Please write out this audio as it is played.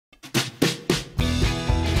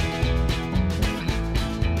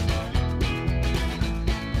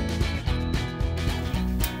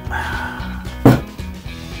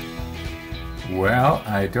Well,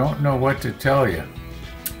 I don't know what to tell you.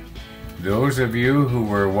 Those of you who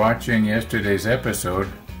were watching yesterday's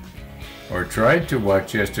episode, or tried to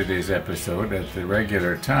watch yesterday's episode at the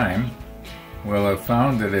regular time, will have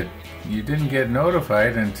found that you didn't get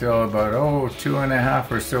notified until about 2.5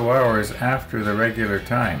 or so hours after the regular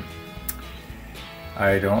time.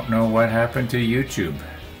 I don't know what happened to YouTube,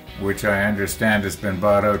 which I understand has been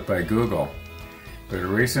bought out by Google. But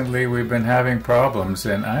recently we've been having problems,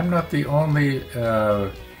 and I'm not the only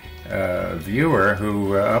viewer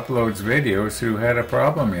who uploads videos who had a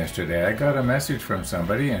problem yesterday. I got a message from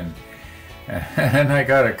somebody, and I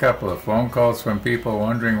got a couple of phone calls from people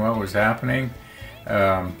wondering what was happening.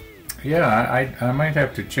 Yeah, I might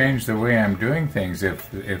have to change the way I'm doing things if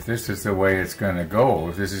this is the way it's going to go,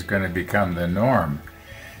 if this is going to become the norm.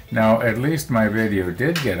 Now, at least my video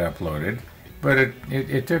did get uploaded, but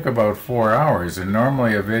it took about 4 hours, and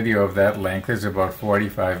normally a video of that length is about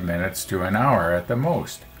 45 minutes to an hour at the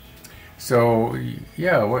most. So,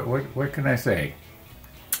 yeah, what can I say?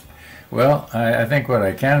 Well, I think what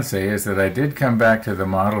I can say is that I did come back to the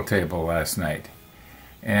model table last night,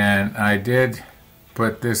 and I did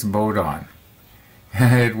put this boat on.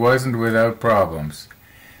 It wasn't without problems.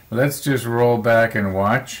 Let's just roll back and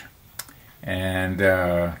watch, and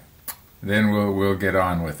then we'll get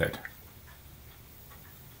on with it.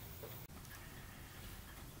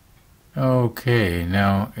 Okay,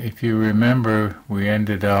 now if you remember, we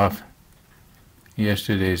ended off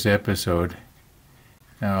yesterday's episode.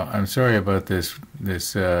 Now, I'm sorry about this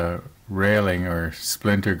railing or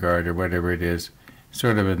splinter guard or whatever it is,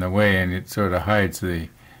 sort of in the way, and it sort of hides the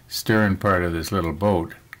stern part of this little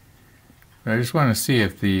boat. But I just want to see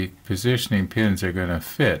if the positioning pins are going to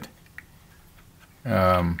fit.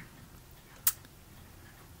 Now,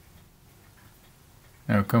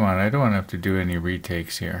 come on, I don't want to have to do any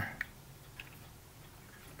retakes here.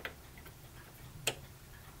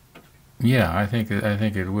 Yeah, I think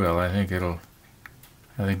it will. I think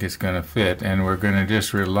it's going to fit, and we're going to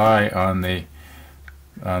just rely on the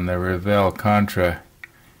Revell Contra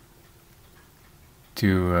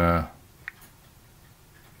to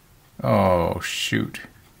oh shoot.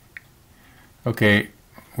 Okay,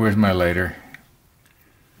 where's my lighter?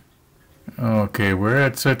 Okay, we're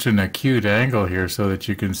at such an acute angle here so that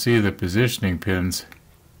you can see the positioning pins.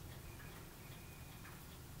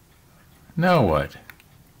 Now what?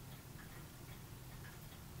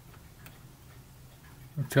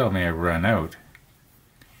 Tell me I've run out.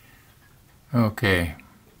 Okay.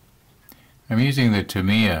 I'm using the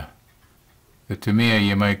Tamiya. The Tamiya,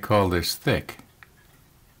 you might call this thick.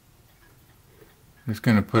 I'm just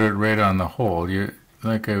going to put it right on the hole.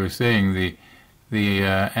 Like I was saying, the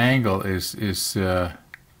angle is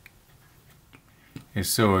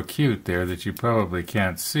so acute there that you probably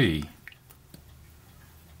can't see.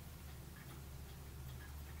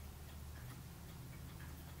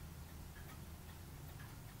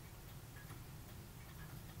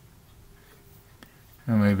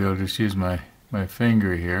 Or maybe I'll just use my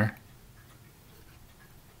finger here.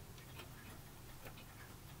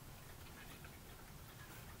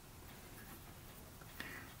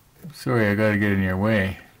 Sorry, I gotta get in your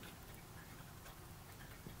way.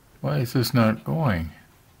 Why is this not going?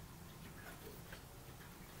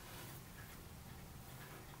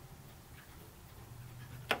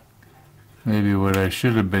 Maybe what I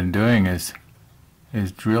should have been doing is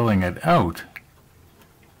drilling it out.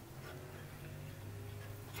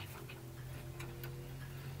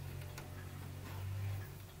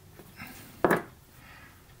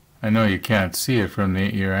 I know you can't see it from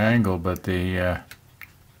your angle, but there.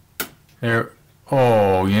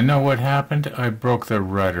 Oh, you know what happened? I broke the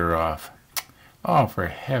rudder off. Oh, for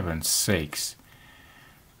heaven's sakes!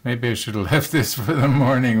 Maybe I should have left this for the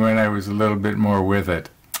morning when I was a little bit more with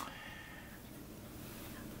it.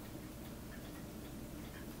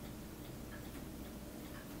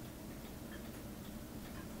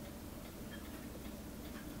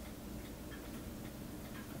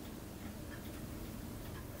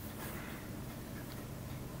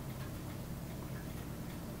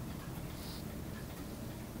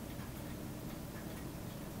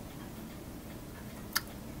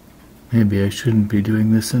 Maybe I shouldn't be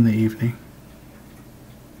doing this in the evening.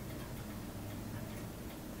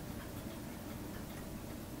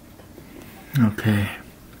 Okay.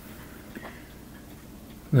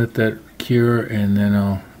 Let that cure and then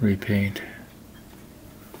I'll repaint.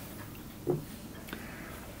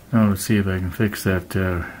 Now let's see if I can fix that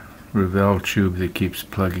Revell tube that keeps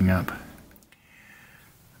plugging up.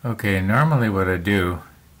 Okay, normally what I do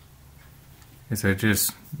is I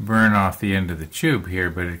just burn off the end of the tube here,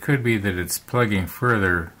 but it could be that it's plugging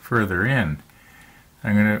further in.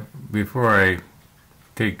 I'm gonna, before I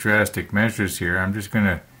take drastic measures here. I'm just going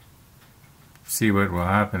to see what will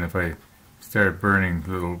happen if I start burning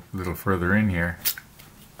a little further in here.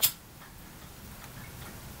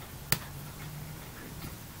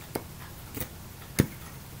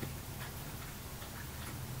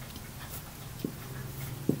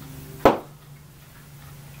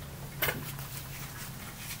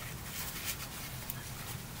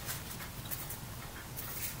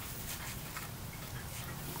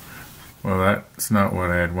 Well, that's not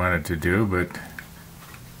what I had wanted to do, but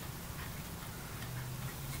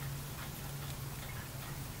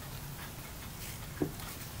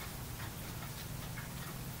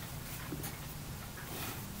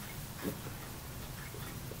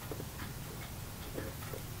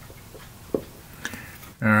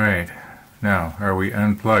all right. Now, are we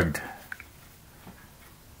unplugged?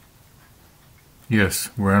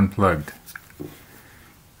 Yes, we're unplugged.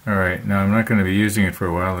 Alright, now I'm not going to be using it for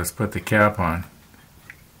a while. Let's put the cap on.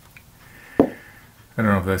 I don't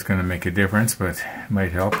know if that's going to make a difference, but it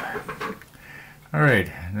might help.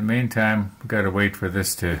 Alright, in the meantime, we've got to wait for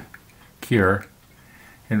this to cure.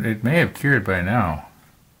 And it may have cured by now.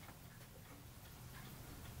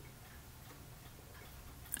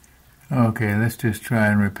 Okay, let's just try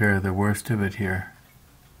and repair the worst of it here.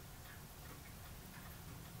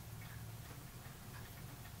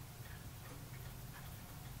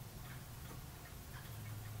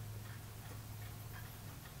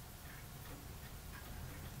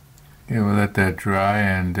 Yeah, we'll let that dry,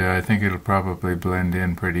 and I think it'll probably blend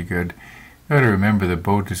in pretty good. Got to remember the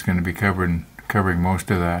boat is going to be covering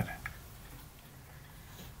most of that.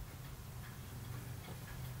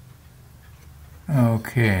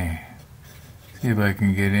 Okay, see if I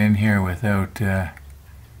can get in here without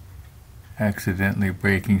accidentally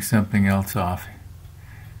breaking something else off.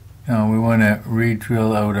 Now we want to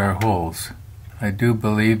re-drill out our holes. I do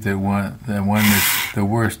believe that the one that's the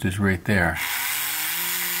worst is right there.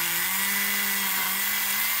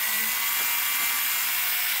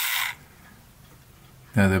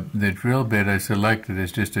 Now the drill bit I selected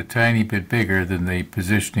is just a tiny bit bigger than the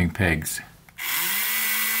positioning pegs.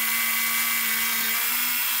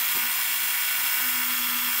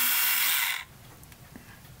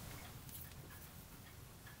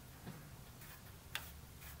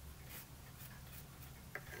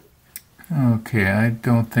 Okay, I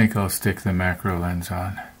don't think I'll stick the macro lens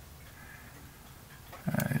on.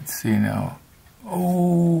 Let's see now.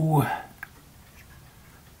 Oh!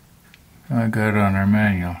 I got it on our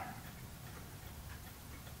manual.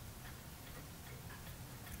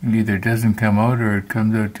 It either doesn't come out or it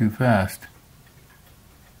comes out too fast.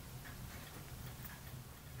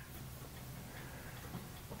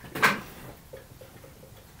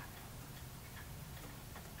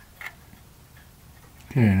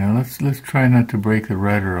 Okay, now let's try not to break the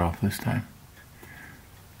rudder off this time.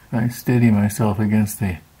 I steady myself against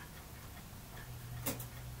the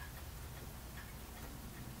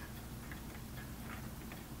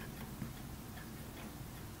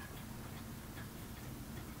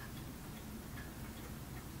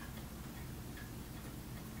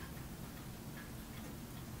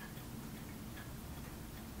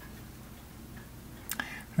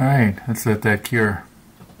Alright, let's let that cure.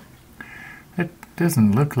 It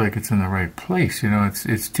doesn't look like it's in the right place, you know,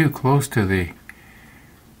 it's too close to the,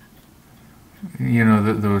 you know,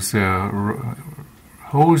 those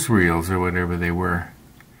hose reels or whatever they were.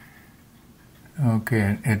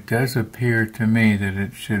 Okay, it does appear to me that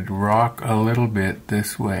it should rock a little bit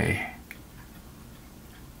this way.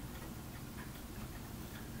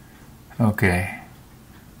 Okay,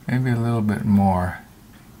 maybe a little bit more.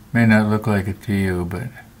 May not look like it to you, but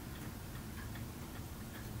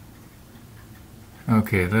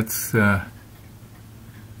okay, let's I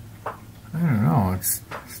don't know, it's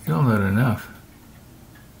still not enough.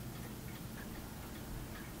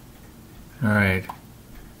 Alright,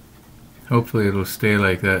 hopefully it'll stay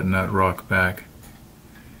like that and not rock back.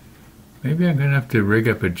 Maybe I'm gonna have to rig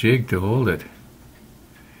up a jig to hold it.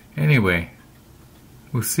 Anyway,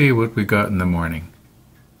 we'll see what we got in the morning.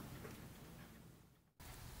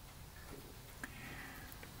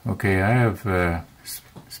 Okay, I have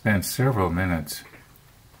spent several minutes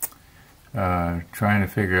trying to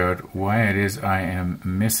figure out why it is I am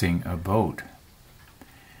missing a boat.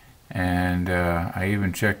 And I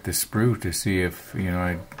even checked the sprue to see if, you know,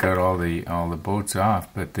 I got all the boats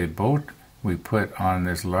off, but the boat we put on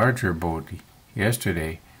this larger boat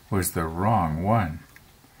yesterday was the wrong one.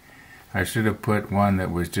 I should have put one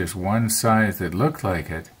that was just one size that looked like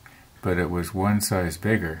it, but it was one size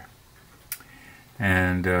bigger.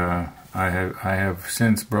 And I have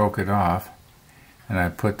since broke it off, and I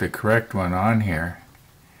put the correct one on here.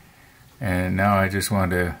 And now I just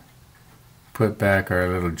want to put back our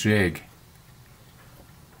little jig.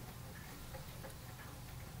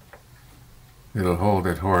 It'll hold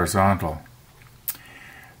it horizontal.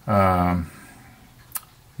 Yeah,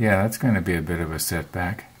 that's going to be a bit of a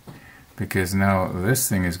setback, because now this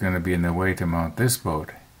thing is going to be in the way to mount this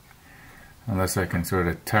boat, unless I can sort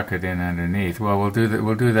of tuck it in underneath. Well, we'll do that.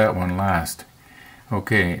 We'll do that one last.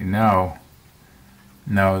 Okay, now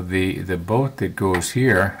the boat that goes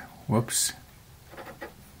here. Whoops!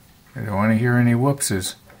 I don't want to hear any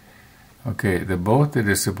whoopses. Okay, the boat that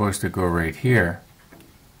is supposed to go right here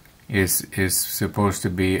is supposed to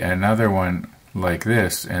be another one like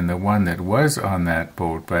this, and the one that was on that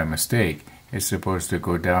boat by mistake is supposed to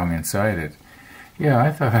go down inside it. Yeah,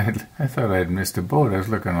 I thought I'd missed a boat. I was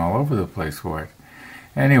looking all over the place for it.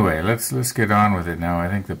 Anyway, let's get on with it now. I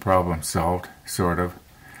think the problem's solved, sort of.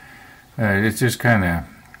 It's just kind of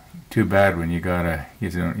too bad when you gotta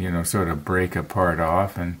sort of break a part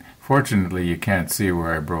off, and fortunately you can't see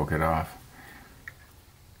where I broke it off.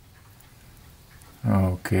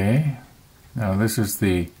 Okay, now this is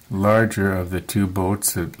the larger of the two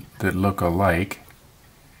boats that look alike,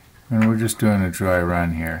 and we're just doing a dry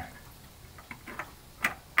run here.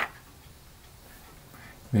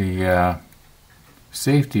 The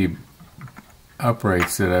safety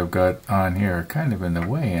uprights that I've got on here are kind of in the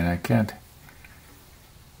way, and I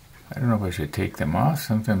don't know if I should take them off.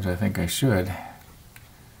 Sometimes I think I should.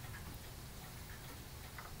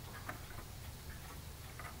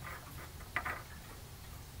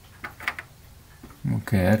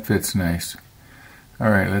 Okay, that fits nice.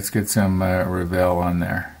 Alright, let's get some Revell on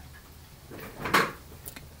there.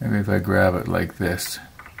 Maybe if I grab it like this.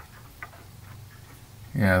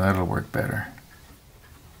 Yeah, that'll work better.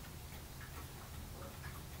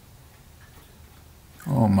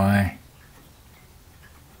 Oh my.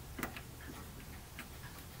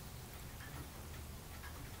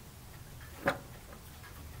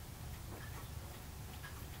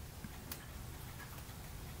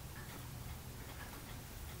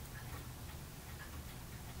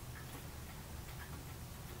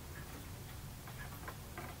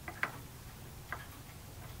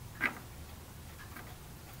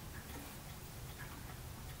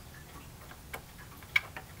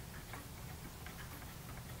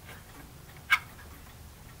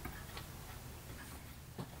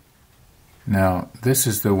 Now, this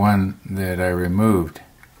is the one that I removed.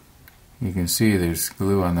 You can see there's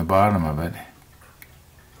glue on the bottom of it.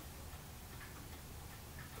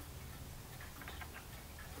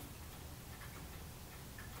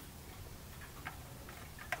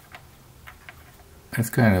 That's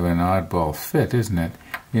kind of an oddball fit, isn't it?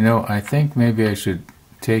 You know, I think maybe I should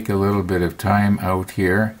take a little bit of time out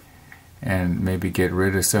here and maybe get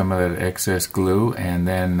rid of some of that excess glue, and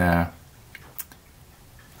then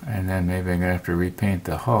maybe I'm going to have to repaint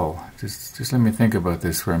the hull. Just let me think about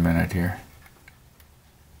this for a minute here.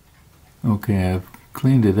 Okay, I've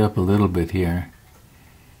cleaned it up a little bit here,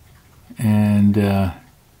 and there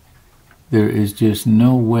is just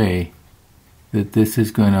no way that this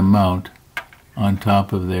is going to mount on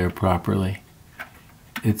top of there properly.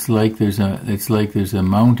 It's like there's a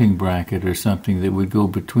mounting bracket or something that would go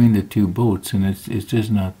between the two boats, and it's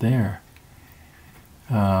just not there.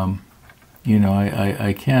 You know,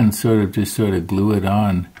 I can just sort of glue it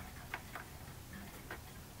on.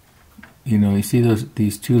 You know, you see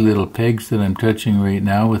these two little pegs that I'm touching right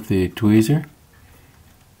now with the tweezer?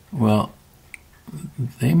 Well,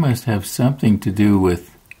 they must have something to do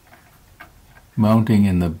with mounting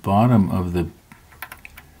in the bottom of the,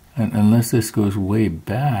 unless this goes way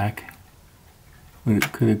back.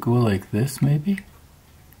 Could it go like this maybe?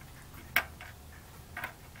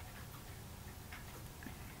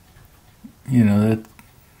 You know,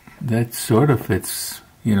 that sort of fits,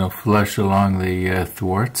 you know, flush along the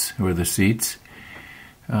thwarts or the seats.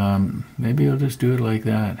 Maybe I'll just do it like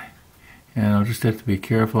that, and I'll just have to be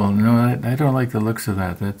careful. No, I don't like the looks of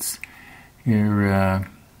that. You're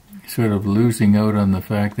sort of losing out on the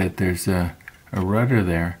fact that there's a rudder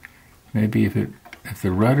there. Maybe if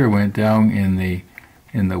the rudder went down in the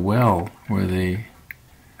well where the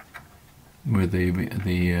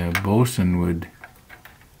bosun would,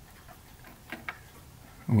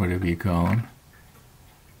 whatever you call him,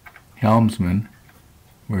 helmsman,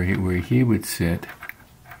 where he would sit.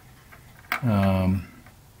 I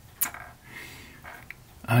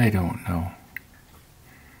don't know.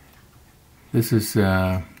 This is,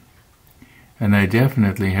 and I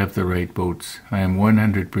definitely have the right boats. I am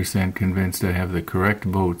 100% convinced I have the correct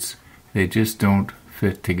boats. They just don't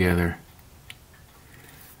fit together.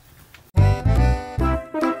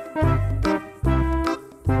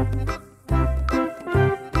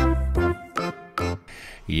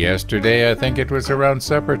 Yesterday, I think it was around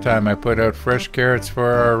supper time, I put out fresh carrots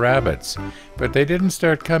for our rabbits, but they didn't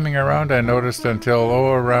start coming around, I noticed, until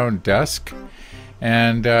around dusk.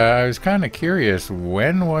 And I was kind of curious,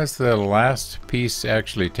 when was the last piece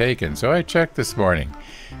actually taken? So I checked this morning,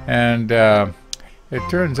 and it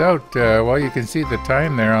turns out, well, you can see the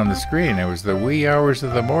time there on the screen. It was the wee hours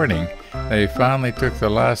of the morning. They finally took the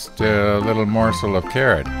last little morsel of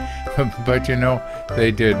carrot. But you know,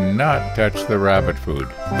 they did not touch the rabbit food.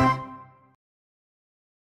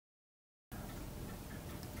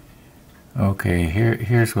 Okay,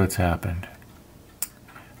 here's what's happened.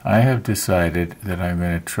 I have decided that I'm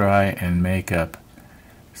going to try and make up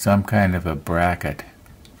some kind of a bracket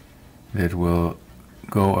that will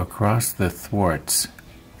go across the thwarts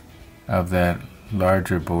of that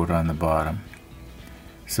larger boat on the bottom,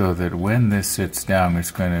 so that when this sits down, it's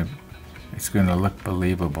going to look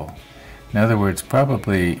believable. In other words,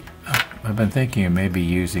 probably I've been thinking of maybe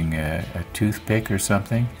using a toothpick or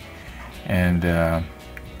something, and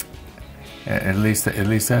at least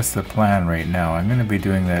that's the plan right now. I'm going to be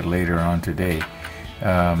doing that later on today.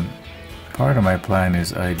 Part of my plan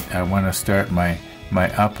is I want to start my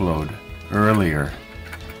upload earlier.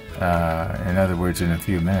 In other words, in a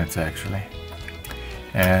few minutes actually.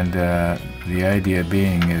 And the idea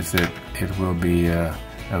being is that it will be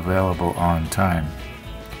available on time.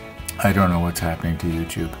 I don't know what's happening to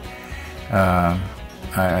YouTube.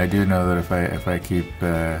 I do know that if I keep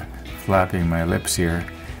flapping my lips here,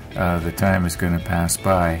 the time is going to pass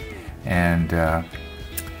by, and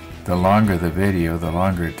the longer the video, the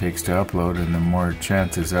longer it takes to upload, and the more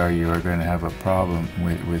chances are you are going to have a problem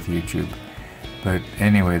with YouTube. But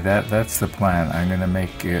anyway, that's the plan. I'm going to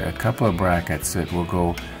make a couple of brackets that will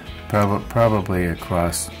go probably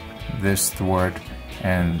across this thwart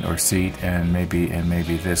or seat, and maybe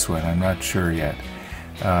this one. I'm not sure yet.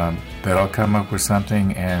 But I'll come up with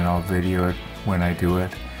something and I'll video it when I do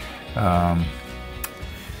it.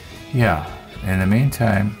 Yeah, in the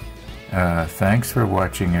meantime, thanks for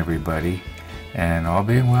watching, everybody, and all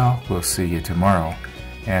being well, we'll see you tomorrow.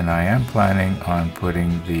 And I am planning on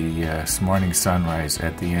putting the morning sunrise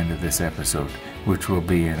at the end of this episode, which will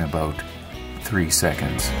be in about 3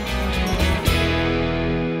 seconds.